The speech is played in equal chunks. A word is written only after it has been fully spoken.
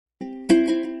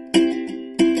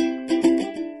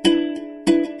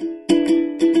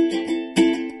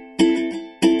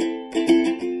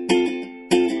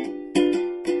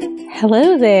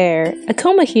Hello there!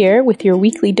 Akoma here with your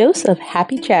weekly dose of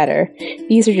Happy Chatter.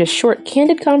 These are just short,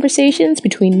 candid conversations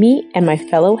between me and my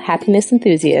fellow happiness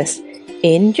enthusiasts.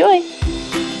 Enjoy!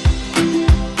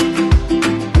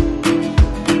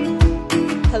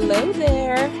 Hello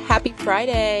there! Happy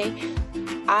Friday!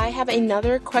 I have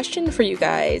another question for you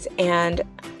guys, and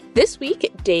this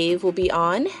week Dave will be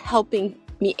on helping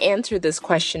me answer this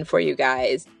question for you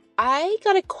guys. I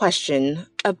got a question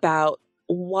about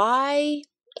why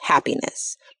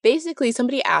happiness. Basically,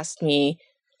 somebody asked me,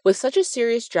 with such a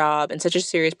serious job and such a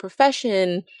serious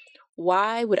profession,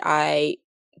 why would I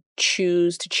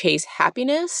choose to chase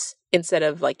happiness instead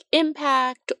of like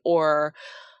impact or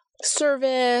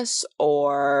service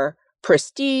or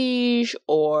prestige,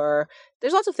 or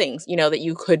there's lots of things, that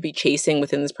you could be chasing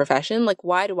within this profession. Like,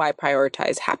 why do I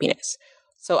prioritize happiness?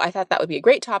 So I thought that would be a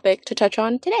great topic to touch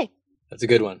on today. That's a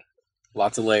good one.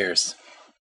 Lots of layers.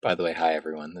 By the way, hi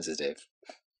everyone. This is Dave.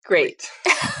 Great.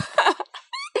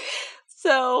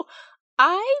 So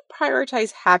I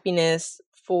prioritize happiness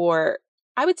for,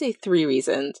 I would say, 3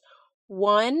 reasons.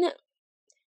 One,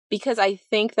 because I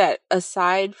think that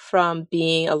aside from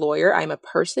being a lawyer, I'm a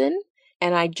person,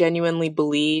 and I genuinely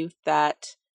believe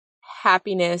that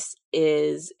happiness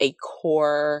is a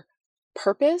core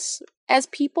purpose as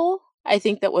people. I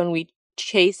think that when we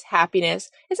chase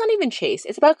happiness, it's not even chase,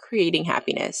 it's about creating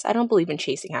happiness. I don't believe in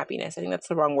chasing happiness. I think that's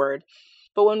the wrong word.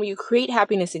 But when you create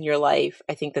happiness in your life,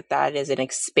 I think that that is an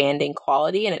expanding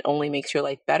quality, and it only makes your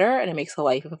life better, and it makes the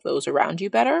life of those around you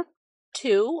better.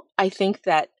 2, I think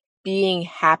that being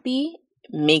happy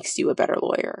makes you a better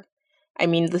lawyer. I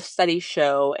mean, the studies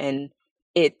show, and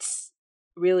it's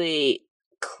really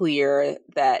clear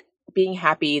that being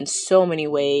happy in so many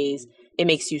ways, it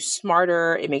makes you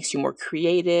smarter, it makes you more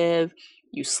creative,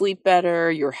 you sleep better,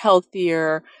 you're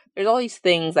healthier. There's all these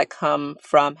things that come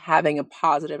from having a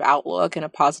positive outlook and a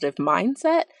positive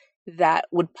mindset that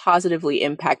would positively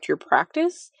impact your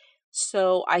practice.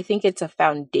 So I think it's a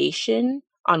foundation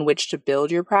on which to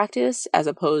build your practice, as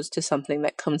opposed to something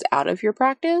that comes out of your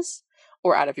practice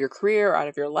or out of your career or out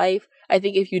of your life. I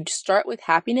think if you start with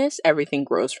happiness, everything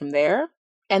grows from there.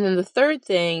 And then the third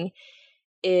thing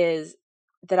is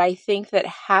that I think that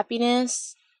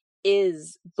happiness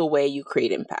is the way you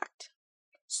create impact.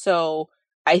 So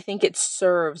I think it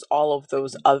serves all of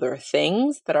those other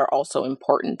things that are also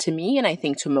important to me, and I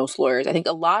think to most lawyers. I think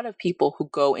a lot of people who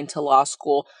go into law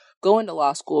school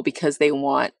because they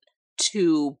want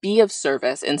to be of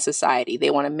service in society. They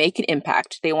want to make an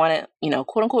impact. They want to,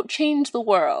 quote unquote, change the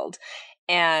world.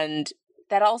 And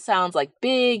that all sounds like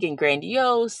big and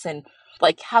grandiose, and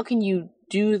like, how can you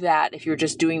do that if you're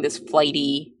just doing this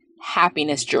flighty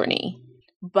happiness journey?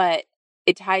 But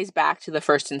it ties back to the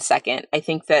first and second. I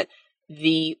think that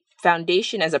the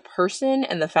foundation as a person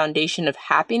and the foundation of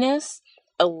happiness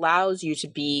allows you to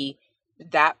be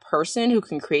that person who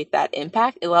can create that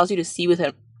impact. It allows you to see with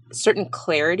a certain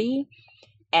clarity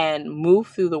and move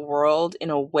through the world in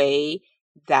a way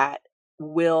that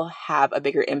will have a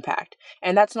bigger impact.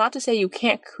 And that's not to say you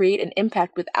can't create an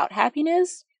impact without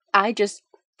happiness. I just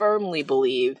firmly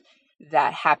believe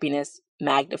that happiness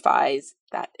magnifies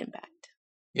that impact.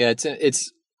 Yeah,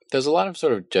 there's a lot of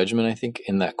sort of judgment, I think,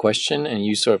 in that question, and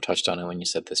you sort of touched on it when you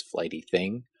said this flighty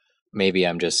thing. Maybe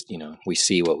I'm just, we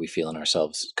see what we feel in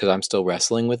ourselves, because I'm still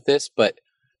wrestling with this, but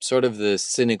sort of the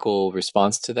cynical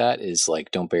response to that is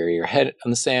like, don't bury your head on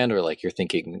the sand, or like you're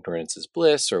thinking ignorance is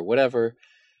bliss or whatever.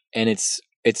 And it's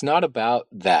not about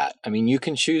that. I mean, you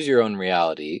can choose your own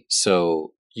reality,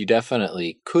 so you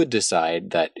definitely could decide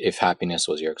that if happiness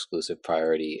was your exclusive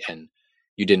priority and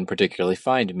you didn't particularly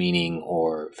find meaning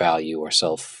or value or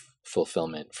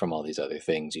self-fulfillment from all these other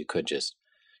things, you could just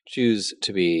choose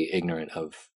to be ignorant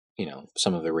of,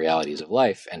 some of the realities of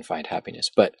life and find happiness.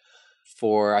 But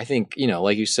for, I think,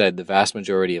 like you said, the vast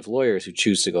majority of lawyers who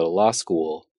choose to go to law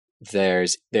school, there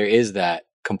is that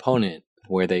component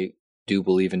where they do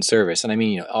believe in service. And I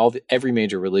mean, every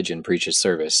major religion preaches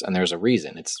service, and there's a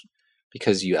reason. It's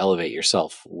because you elevate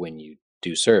yourself when you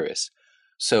do service.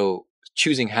 So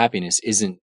choosing happiness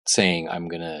isn't saying I'm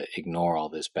going to ignore all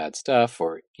this bad stuff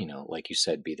or, like you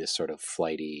said, be this sort of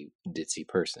flighty, ditzy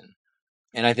person.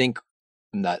 And I think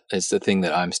that is the thing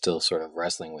that I'm still sort of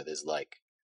wrestling with, is like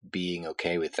being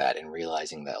okay with that and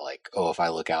realizing that, like, oh, if I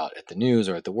look out at the news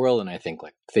or at the world and I think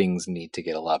like things need to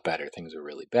get a lot better, things are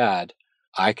really bad,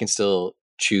 I can still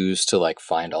choose to like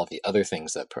find all the other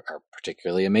things that are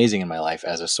particularly amazing in my life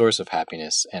as a source of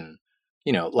happiness. And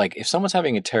like if someone's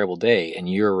having a terrible day and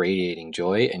you're radiating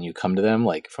joy and you come to them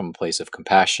like from a place of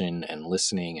compassion and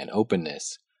listening and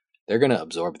openness, they're going to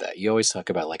absorb that. You always talk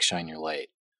about like shine your light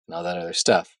and all that other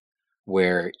stuff,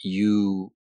 where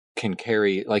you can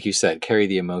carry, like you said, carry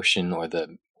the emotion or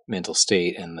the mental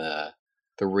state and the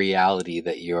reality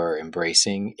that you're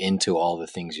embracing into all the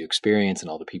things you experience and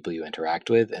all the people you interact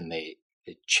with, and it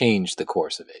change the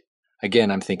course of it.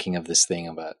 Again, I'm thinking of this thing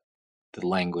about the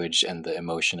language and the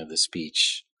emotion of the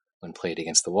speech when played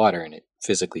against the water, and it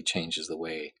physically changes the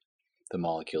way the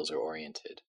molecules are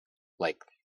oriented.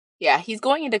 Yeah, he's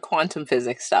going into quantum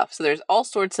physics stuff. So there's all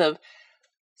sorts of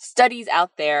studies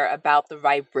out there about the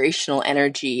vibrational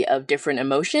energy of different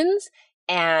emotions.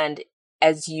 And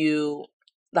the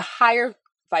highest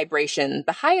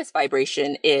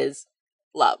vibration is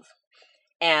love.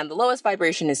 And the lowest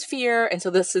vibration is fear. And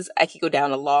so I could go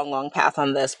down a long, long path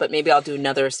on this, but maybe I'll do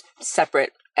another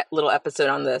separate little episode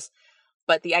on this.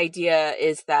 But the idea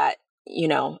is that,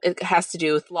 it has to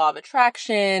do with law of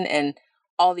attraction and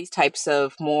all these types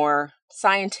of more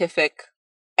scientific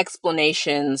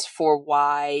explanations for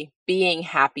why being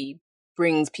happy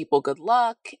brings people good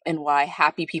luck and why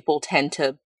happy people tend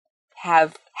to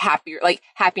have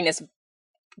happiness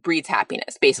breeds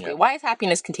happiness, basically. Yeah. Why is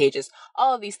happiness contagious?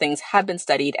 All of these things have been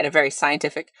studied at a very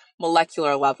scientific,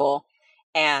 molecular level,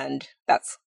 and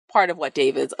that's part of what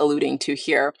David's alluding to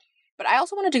here. But I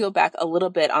also wanted to go back a little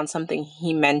bit on something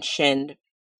he mentioned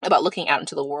about looking out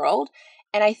into the world.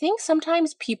 And I think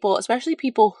sometimes people, especially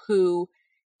people who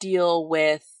deal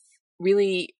with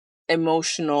really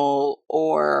emotional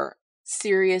or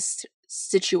serious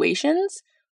situations,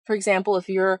 for example, if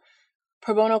your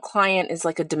pro bono client is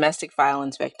like a domestic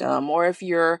violence victim, or if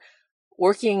you're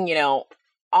working,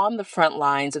 on the front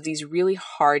lines of these really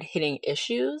hard hitting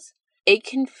issues, it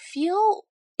can feel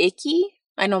icky.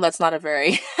 I know that's not a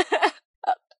very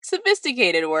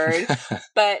sophisticated word,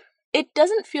 but it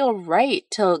doesn't feel right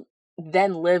to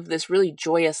then live this really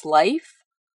joyous life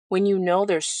when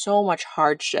there's so much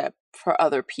hardship for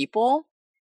other people.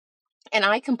 And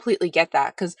I completely get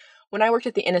that, because when I worked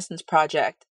at the Innocence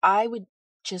Project, I would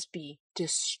just be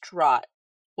distraught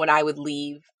when I would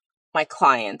leave my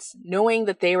clients, knowing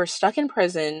that they were stuck in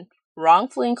prison,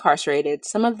 wrongfully incarcerated,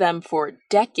 some of them for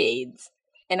decades.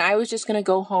 And I was just going to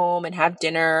go home and have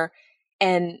dinner.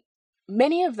 And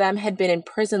many of them had been in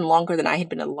prison longer than I had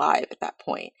been alive at that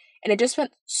point. And it just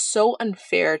felt so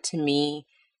unfair to me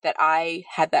that I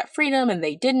had that freedom and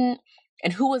they didn't.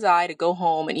 And who was I to go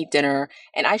home and eat dinner?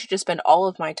 And I should just spend all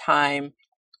of my time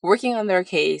working on their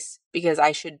case because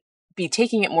I should be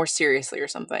taking it more seriously or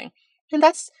something. And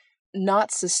that's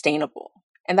not sustainable.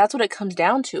 And that's what it comes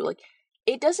down to. Like,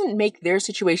 it doesn't make their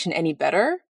situation any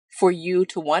better for you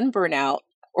to, one, burn out,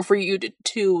 or for you to,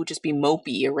 two, just be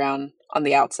mopey around on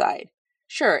the outside.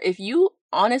 Sure, if you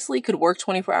honestly could work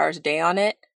 24 hours a day on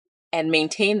it and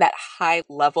maintain that high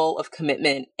level of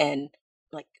commitment and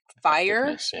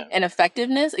fire and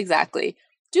effectiveness, exactly,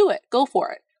 do it, go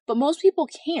for it. But most people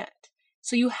can't.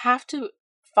 So you have to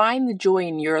find the joy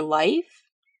in your life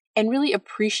and really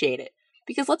appreciate it.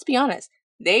 Because let's be honest,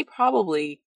 they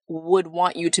probably would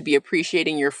want you to be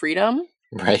appreciating your freedom.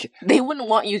 Right. They wouldn't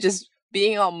want you just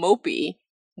being all mopey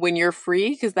when you're free,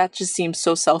 because that just seems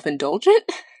so self-indulgent.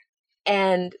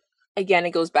 And again,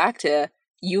 it goes back to,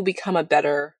 you become a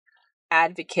better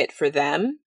advocate for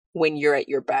them when you're at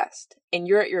your best. And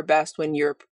you're at your best when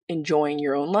you're enjoying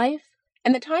your own life.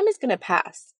 And the time is going to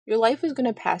pass. Your life is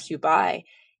going to pass you by.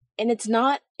 And it's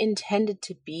not intended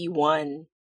to be one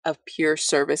of pure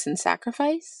service and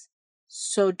sacrifice.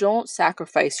 So don't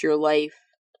sacrifice your life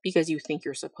because you think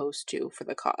you're supposed to for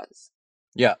the cause.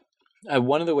 Yeah.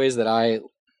 One of the ways that I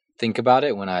think about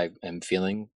it when I am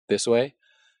feeling this way,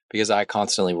 because I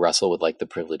constantly wrestle with the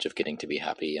privilege of getting to be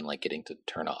happy and getting to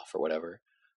turn off or whatever,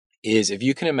 is if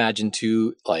you can imagine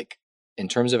two, in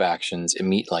terms of actions,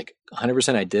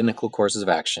 100% identical courses of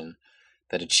action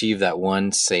that achieve that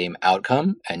one same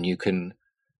outcome, and you can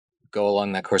go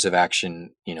along that course of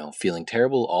action, feeling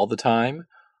terrible all the time,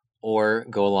 or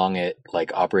go along it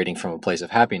operating from a place of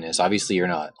happiness. Obviously, you're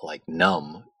not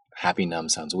numb. Happy numb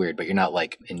sounds weird, but you're not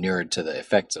inured to the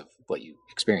effects of what you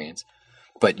experience.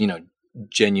 But,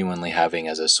 genuinely having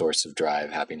as a source of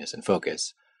drive, happiness, and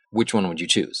focus. Which one would you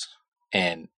choose?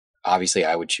 And obviously,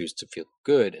 I would choose to feel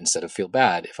good instead of feel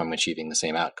bad if I'm achieving the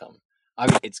same outcome. I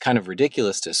mean, it's kind of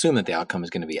ridiculous to assume that the outcome is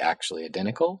going to be actually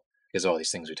identical, because all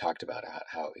these things we talked about,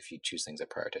 how if you choose things that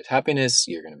prioritize happiness,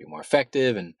 you're going to be more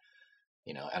effective. And,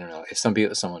 I don't know, if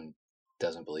someone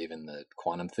doesn't believe in the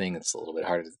quantum thing, it's a little bit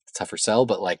harder, tougher sell.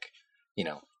 But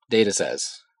data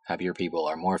says happier people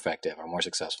are more effective, are more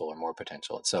successful, are more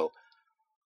potential. And so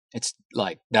it's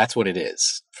that's what it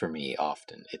is for me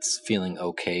often. It's feeling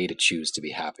okay to choose to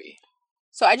be happy.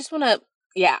 So I just want to,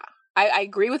 I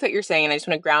agree with what you're saying, and I just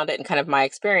want to ground it in kind of my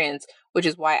experience, which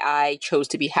is why I chose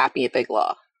to be happy at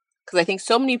biglaw. Because I think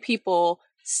so many people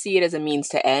see it as a means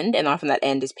to end, and often that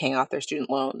end is paying off their student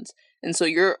loans. And so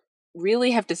you're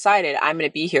really have decided, I'm going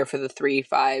to be here for the 3,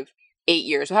 5, 8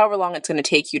 years, however long it's going to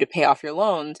take you to pay off your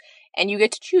loans, and you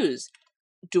get to choose.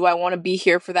 Do I want to be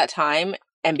here for that time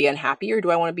and be unhappy, or do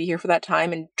I want to be here for that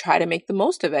time and try to make the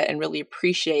most of it and really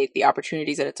appreciate the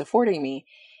opportunities that it's affording me?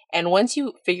 And once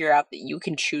you figure out that you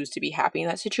can choose to be happy in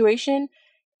that situation,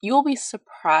 you'll be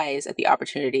surprised at the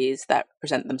opportunities that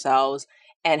present themselves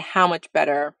and how much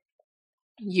better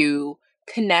you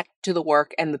connect to the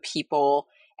work and the people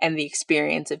and the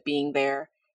experience of being there.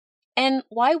 And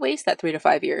why waste that 3 to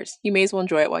 5 years? You may as well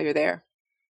enjoy it while you're there.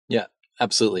 Yeah,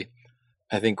 absolutely.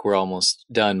 I think we're almost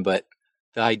done, but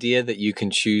the idea that you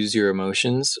can choose your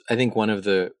emotions, I think one of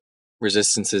the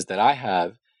resistances that I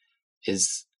have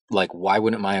is like, why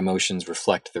wouldn't my emotions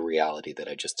reflect the reality that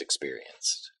I just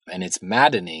experienced? And it's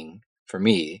maddening for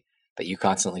me that you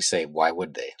constantly say, why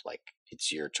would they? Like,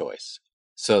 it's your choice.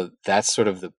 So that's sort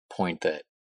of the point that,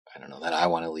 I don't know, that I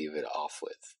want to leave it off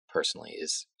with personally,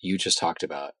 is you just talked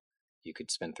about you could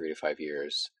spend 3 to 5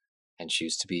 years and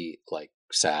choose to be like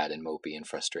sad and mopey and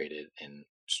frustrated and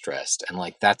stressed. And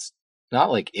like, that's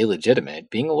not like illegitimate.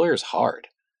 Being a lawyer is hard.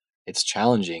 It's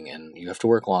challenging, and you have to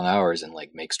work long hours and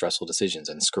like make stressful decisions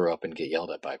and screw up and get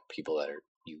yelled at by people that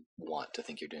you want to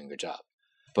think you're doing a good job.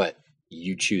 But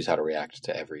you choose how to react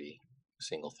to every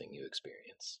single thing you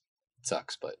experience. It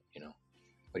sucks, but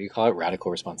what do you call it?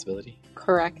 Radical responsibility?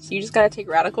 Correct. You just got to take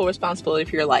radical responsibility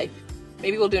for your life.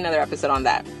 Maybe we'll do another episode on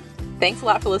that. Thanks a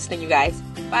lot for listening, you guys.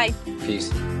 Bye. Peace.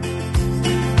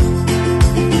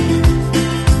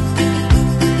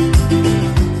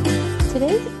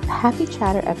 Today's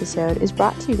HappyChatter episode is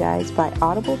brought to you guys by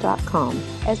Audible.com.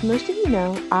 As most of you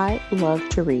know, I love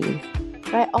to read.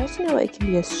 But I also know it can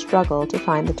be a struggle to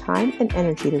find the time and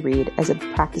energy to read as a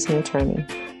practicing attorney.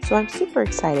 So I'm super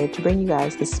excited to bring you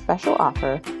guys this special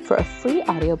offer for a free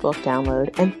audiobook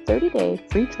download and 30-day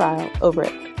free trial over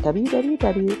at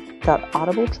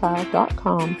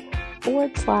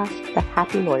www.audibletrial.com/The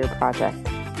Happy Lawyer Project.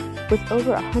 With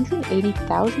over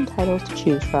 180,000 titles to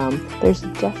choose from, there's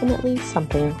definitely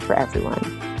something for everyone.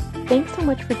 Thanks so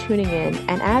much for tuning in,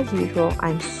 and as usual,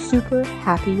 I'm super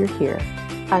happy you're here.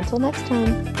 Until next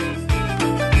time.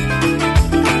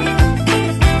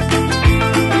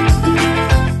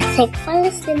 Thanks for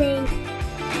listening.